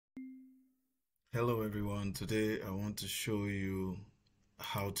Hello everyone, today I want to show you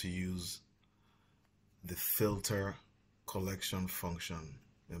how to use the filter collection function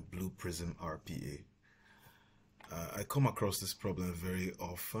in Blue Prism RPA. I come across this problem very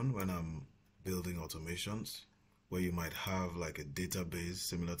often when I'm building automations where you might have like a database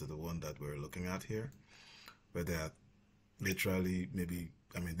similar to the one that we're looking at here, where there are literally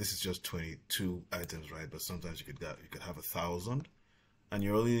this is just 22 items, right? But sometimes you could have 1,000 and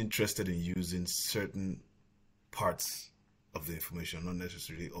you're only interested in using certain parts of the information, not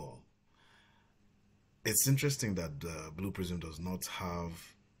necessarily all. It's interesting that Blue Prism does not have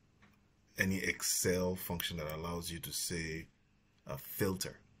any Excel function that allows you to say a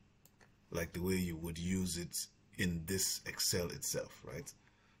filter, like the way you would use it in this Excel itself, right?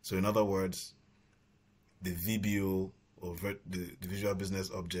 So in other words, the VBO or the Visual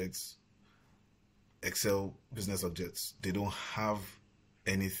Business Objects, Excel Business Objects, they don't have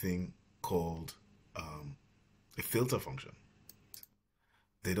anything called a filter function.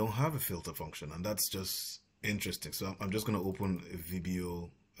 They don't have a filter function, and that's just interesting. So I'm just going to open a VBO,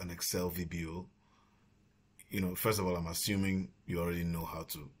 an Excel VBO. First of all, I'm assuming you already know how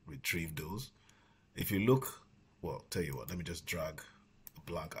to retrieve those. If you look, well, tell you what, let me just drag a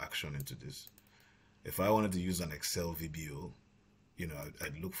blank action into this. If I wanted to use an Excel VBO,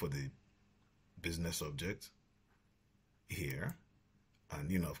 I'd look for the business object here.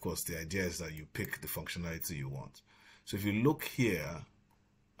 And, of course, the idea is that you pick the functionality you want. So if you look here,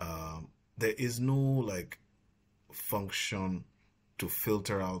 there is no like function to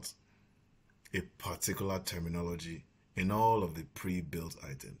filter out a particular terminology in all of the pre-built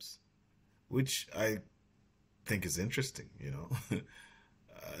items, which I think is interesting.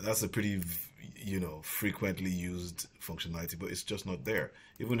 That's a pretty, frequently used functionality, but it's just not there.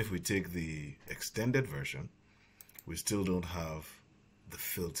 Even if we take the extended version, we still don't have the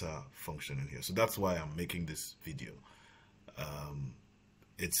filter function in here. So that's why I'm making this video.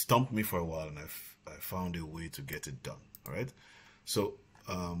 It stumped me for a while, and I found a way to get it done. All right. So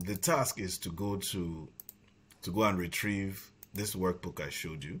the task is to go and retrieve this workbook I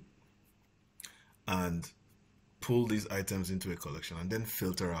showed you, and pull these items into a collection, and then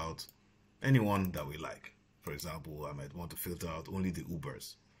filter out anyone that we like. For example, I might want to filter out only the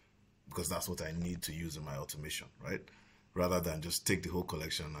Ubers because that's what I need to use in my automation, right? Rather than just take the whole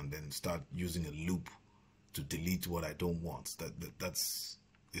collection and then start using a loop to delete what I don't want.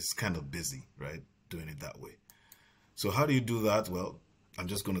 It's kind of busy, right? Doing it that way. So how do you do that? Well, I'm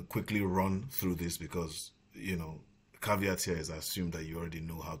just going to quickly run through this because, the caveat here is I assume that you already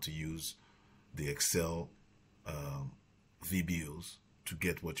know how to use the Excel VBOs to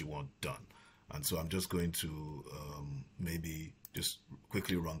get what you want done. And so I'm just going to maybe just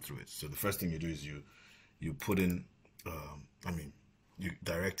quickly run through it. So the first thing you do is you put in, you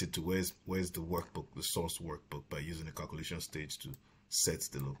direct it to where's the workbook, the source workbook, by using a calculation stage to set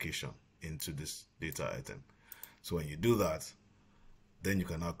the location into this data item. So when you do that, then you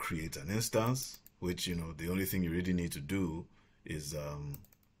can now create an instance, which, the only thing you really need to do is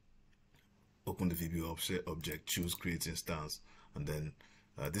open the VBO object, choose create instance, and then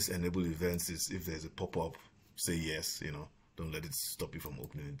this enable events is if there's a pop-up, say yes, don't let it stop you from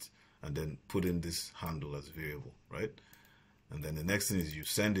opening it, and then put in this handle as a variable, right? And then the next thing is you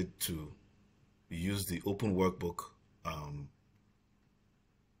send it to, you use the open workbook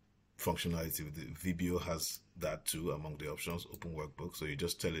functionality. The VBO has that too among the options, open workbook. So you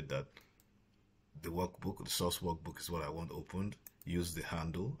just tell it that the workbook, the source workbook is what I want opened, use the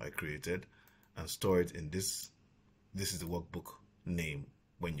handle I created, and store it in this. This is the workbook name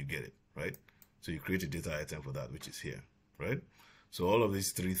when you get it, right? So you create a data item for that, which is here, right? So all of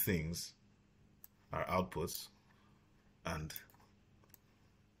these three things are outputs, and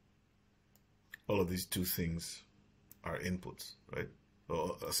all of these two things are inputs, right?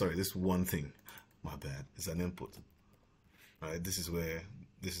 Oh, sorry, this one thing, my bad, is an input. All right, this is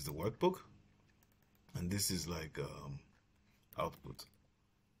the workbook, and this is like output,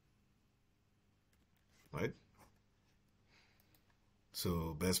 right?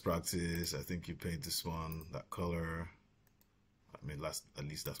 So best practice, I think you paint this one that color. At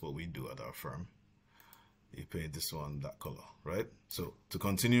least that's what we do at our firm. You paint this one that color, right? So to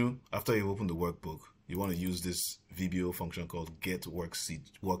continue, after you open the workbook, you want to use this VBO function called get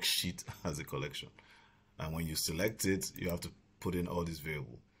worksheet as a collection. And when you select it, you have to put in all these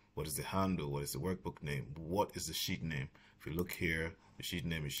variables. What is the handle? What is the workbook name? What is the sheet name? If you look here, the sheet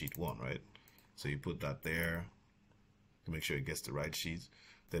name is sheet 1, right? So you put that there to make sure it gets the right sheet.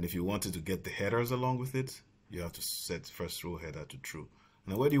 Then if you wanted to get the headers along with it, you have to set first row header to true.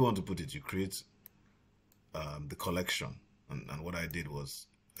 Now where do you want to put it? You create the collection, and what I did was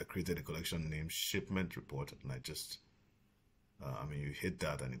I created a collection named shipment report, and I just, you hit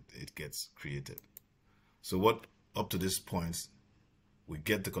that and it gets created. So what, up to this point, we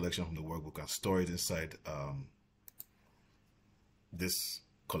get the collection from the workbook and store it inside this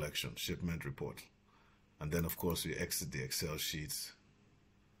collection, shipment report. And then, of course, we exit the Excel sheets,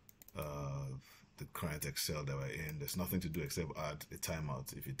 the current Excel that we're in. There's nothing to do except add a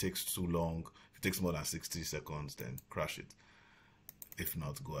timeout. If it takes too long, if it takes more than 60 seconds, then crash it. If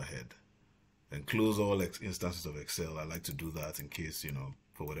not, go ahead. And close all instances of Excel. I like to do that in case,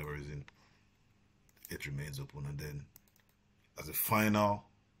 for whatever reason, it remains open. And then as a final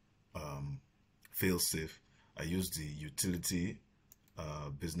fail-safe, I use the utility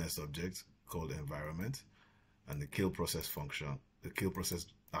business object called environment and the kill process function, the kill process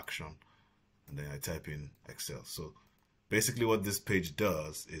action, and then I type in Excel. So basically what this page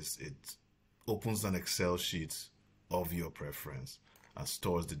does is it opens an Excel sheet of your preference and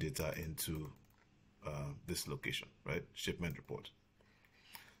stores the data into this location, right? Shipment report.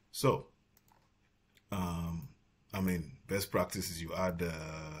 So, best practice is you add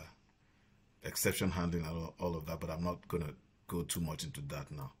exception handling and all of that, but I'm not going to go too much into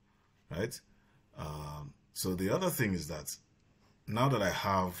that now, right? So the other thing is that now that I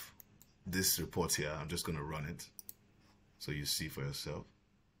have this report here, I'm just going to run it so you see for yourself.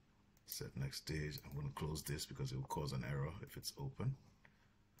 Set next stage. I'm going to close this because it will cause an error if it's open.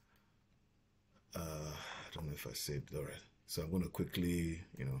 I don't know if I saved it. All right. So I'm going to quickly,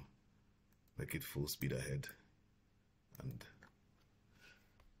 make it full speed ahead and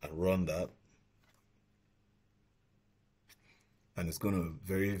run that. And it's going to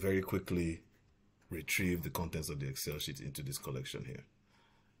very, very quickly retrieve the contents of the Excel sheet into this collection here.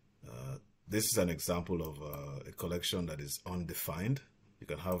 This is an example of a collection that is undefined. You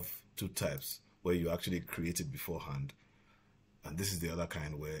can have two types where you actually create it beforehand. And this is the other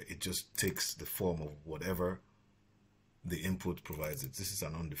kind where it just takes the form of whatever the input provides it. This is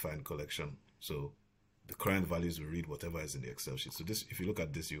an undefined collection. So the current values will read whatever is in the Excel sheet. So this, if you look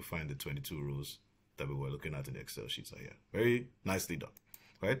at this, you'll find the 22 rows that we were looking at in the Excel sheets are here. Very nicely done,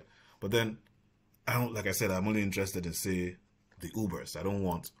 right? But then, like I said, I'm only interested in, say, the Ubers. I don't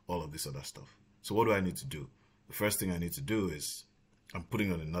want all of this other stuff. So what do I need to do? The first thing I need to do is I'm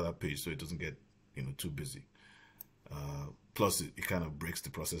putting it on another page so it doesn't get, too busy. Plus, it kind of breaks the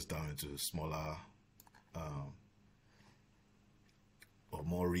process down into smaller or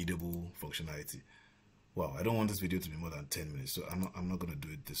more readable functionality. Wow, I don't want this video to be more than 10 minutes, so I'm not going to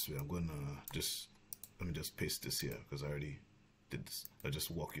do it this way. I'm going to let me just paste this here because I already did this. I'll just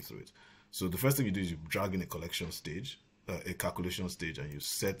walk you through it. So the first thing you do is you drag in a collection stage, a calculation stage, and you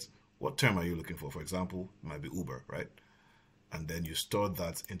set what term are you looking for. For example, it might be Uber, right? And then you store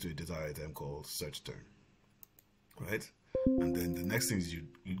that into a data item called search term, right? And then the next thing is you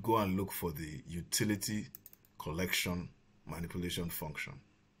go and look for the utility collection manipulation function.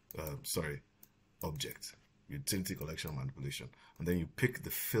 Object, utility collection manipulation. And then you pick the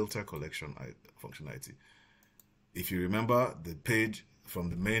filter collection functionality. If you remember the page,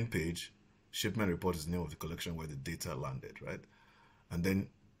 from the main page, shipment report is the name of the collection where the data landed, right? And then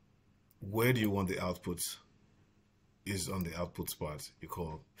where do you want the output is on the outputs part, you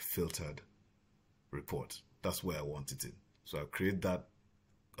call filtered report. That's where I want it in. So I'll create that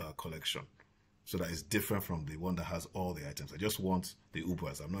collection so that it's different from the one that has all the items. I just want the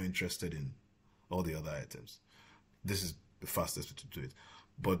Ubers. I'm not interested in all the other items. This is the fastest way to do it.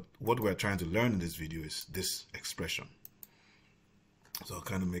 But what we're trying to learn in this video is this expression. So I'll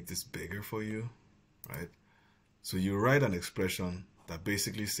kind of make this bigger for you, right? So you write an expression that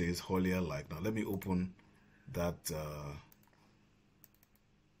basically says Holier like. Now let me open that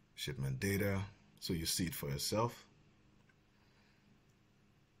shipment data so you see it for yourself.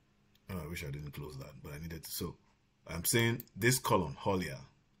 Oh, I wish I didn't close that, but I needed to. So I'm saying this column, Holier,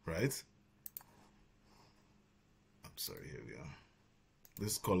 right? I'm sorry, here we are.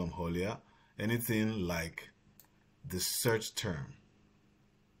 This column, Holier, anything like the search term,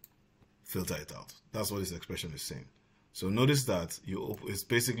 filter it out. That's what this expression is saying. So notice that it's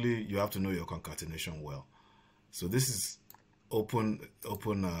basically, you have to know your concatenation well. So this is open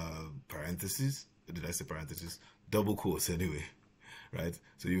parentheses. Did I say parentheses? Double quotes anyway, right?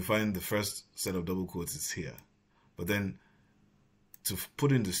 So you find the first set of double quotes is here. But then to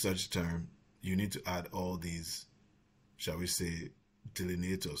put in the search term, you need to add all these, shall we say,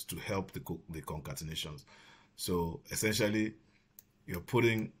 delineators to help the concatenations. So essentially, you're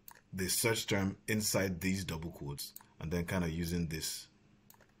putting the search term inside these double quotes and then kind of using this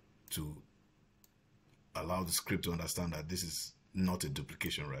to allow the script to understand that this is not a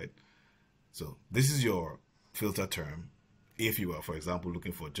duplication, right? So this is your filter term. if you are, for example,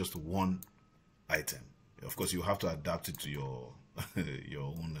 looking for just one item. Of course, you have to adapt it to your your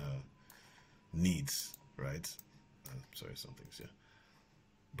own needs, right? Sorry, something's here.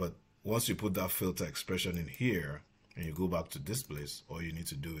 But once you put that filter expression in here and you go back to this place, all you need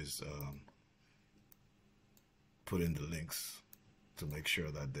to do is put in the links to make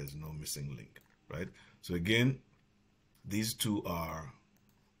sure that there's no missing link, right? So again, these two are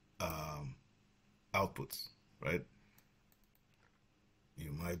outputs, right?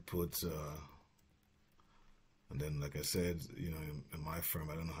 You might put and then, like I said, you know, in my firm,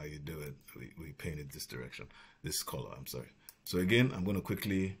 I don't know how you do it. We paint it this direction, this color, I'm sorry. So again, I'm going to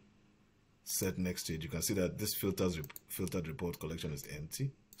quickly set next to it. You can see that this filtered report collection is empty.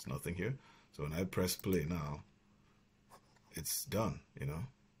 There's nothing here. So when I press play now, it's done, you know.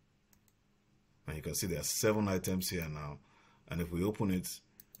 And you can see there are 7 items here now. And if we open it,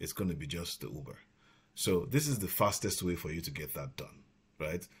 it's going to be just the Uber. So this is the fastest way for you to get that done,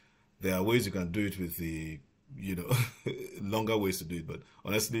 right? There are ways you can do it with the, you know, longer ways to do it. But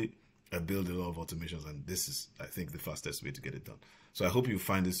honestly, I build a lot of automations, and this is, I think, the fastest way to get it done. So I hope you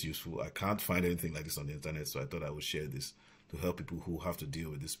find this useful. I can't find anything like this on the internet, so I thought I would share this to help people who have to deal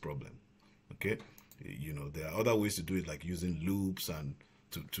with this problem. Okay? You know, there are other ways to do it, like using loops and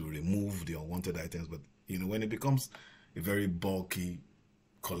to remove the unwanted items. But, you know, when it becomes a very bulky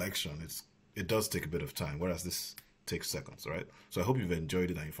collection, it does take a bit of time, whereas this takes seconds, right? So I hope you've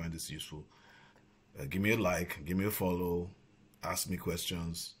enjoyed it and you find this useful. Give me a like, give me a follow, ask me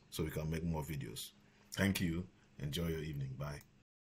questions so we can make more videos. Thank you. Enjoy your evening. Bye.